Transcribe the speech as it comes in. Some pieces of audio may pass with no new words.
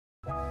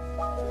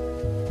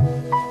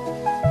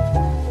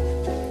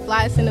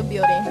flies in the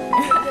building.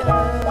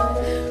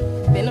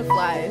 Been the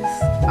flies.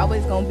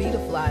 Always gonna be the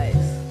flies.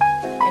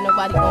 Ain't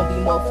nobody gonna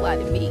be more fly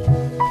than me.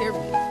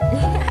 Period.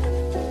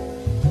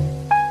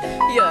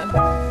 Yeah.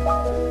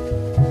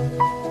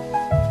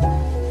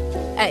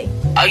 Hey.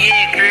 Oh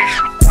yeah,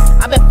 Chris.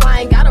 I've been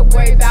flying, gotta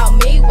worry about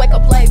me. Wake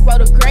up late, roll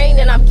the green,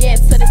 and I'm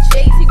getting to the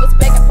cheese. He was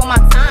begging for my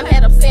time,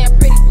 had him saying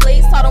pretty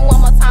please. Told him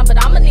one more time,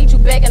 but I'ma need you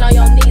begging on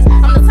your knees.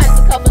 I'm the type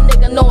to cuff a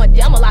nigga knowing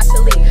damn well I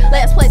should leave.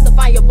 Last place to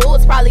find your boo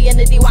is probably in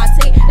the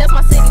DYT. That's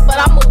my city, but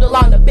I moved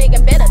along to big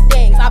and better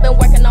things. I've been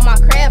working on my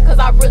craft, cause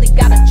I really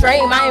got a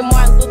dream. I ain't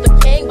Martin Luther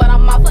King, but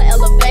I'm out for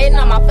elevating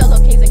on my fellow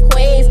kings and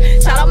queens.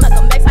 Shout out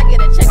Malcolm X, I get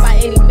a check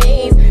by any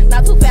means.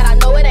 Not too fat, I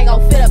know it ain't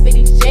gon' fit up in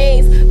these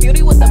jeans.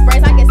 Beauty with the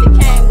braids, I guess it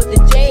came with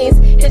the jeans.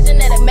 His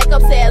genetic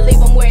makeup said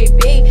leave him where he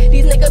be.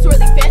 These niggas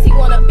really fancy,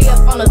 wanna be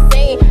up on the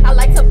scene. I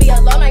like to be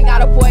alone, ain't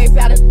gotta worry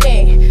about a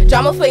thing.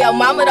 Drama for your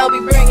mama, don't be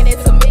bringing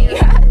it to me.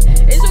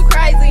 Is you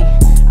crazy?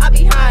 I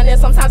be high and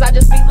sometimes I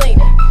just be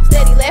leaning.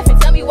 Steady laughing,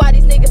 tell me why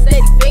these niggas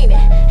steady fiending.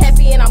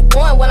 Happy and I'm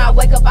going, when I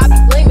wake up I be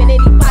gleaming.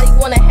 Anybody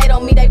wanna hate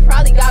on me, they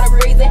probably got a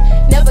reason.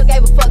 Never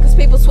gave a fuck cause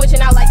people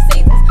switching out like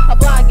seasons. A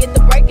blind get the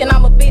break and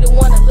I'ma be the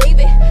one to leave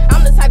it.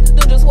 I'm the type to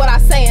do just what I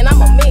say and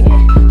I'ma mean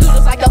it. Do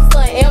just like a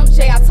son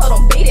MJ, I told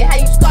him beat it. How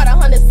you start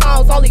 100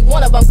 songs, only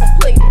one of them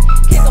completed.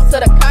 Kick him to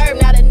the curb,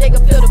 now the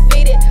nigga feel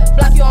defeated.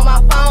 Block you on my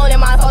phone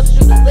and my thoughts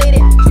you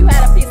deleted. You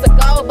had a piece of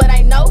gold but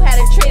ain't know how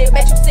to treat it.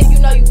 Bet you think you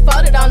know you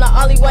folded on the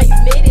only one you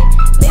needed.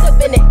 Need a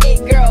been the it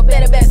girl,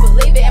 better best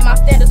believe it. And my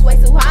standards way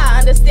too high, I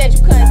understand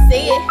you couldn't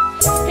see it.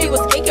 He was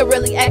geeking,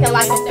 really acting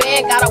like a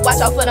fan. Gotta watch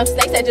out for them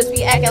snakes that just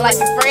be acting like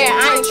your friend.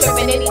 I ain't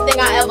tripping, anything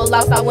I ever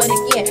lost I win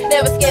again.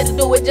 Never scared to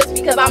do it just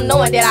because I'm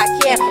knowing that I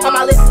can. On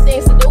my list of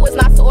things to do is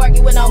not to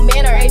argue with no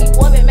man or any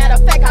woman. Matter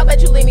of fact, I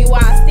bet you leave me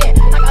where I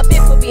stand. Like a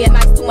bitch for being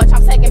nice too much,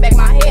 I'm taking back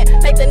my hand.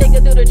 Make the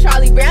nigga do the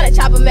Charlie Brown and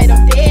chopper made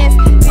him dance.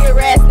 Dear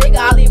ass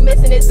nigga, all he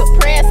missing is the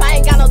press.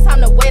 I ain't got no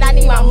time to wait, I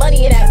need my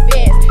money in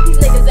advance.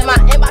 These niggas in my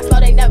inbox know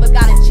they never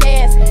got a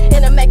chance.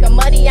 And to make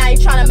money, I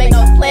ain't trying to make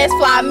no plans.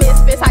 Fly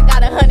misfits, I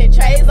got 100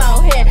 trays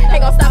on hand.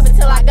 Ain't gon' stop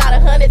until I got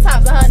 100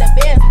 times 100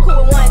 bands.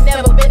 Cool with one,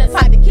 never been the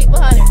type to keep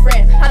 100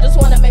 friends. I just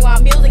wanna make my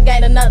music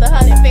gain another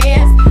 100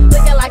 fans.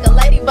 Looking like a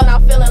lady, but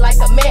I'm feeling like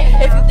a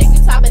man. If you think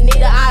you top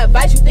Fanita, I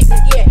advise you think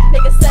again.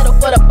 Niggas settle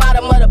for the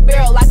bottom of the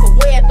barrel like a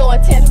win.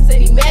 Throwing tantrums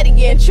and he mad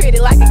again,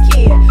 treated like a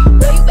kid.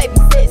 Will you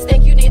babysits,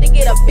 think you need to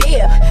get a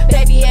bib?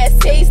 Baby ass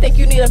tees, think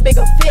you need a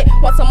bigger fit.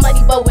 Want some money,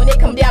 but when it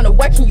come down to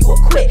working, you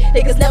will quit.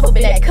 Niggas never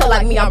been that cut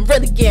like me, I'm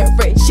really getting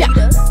rich. Yeah.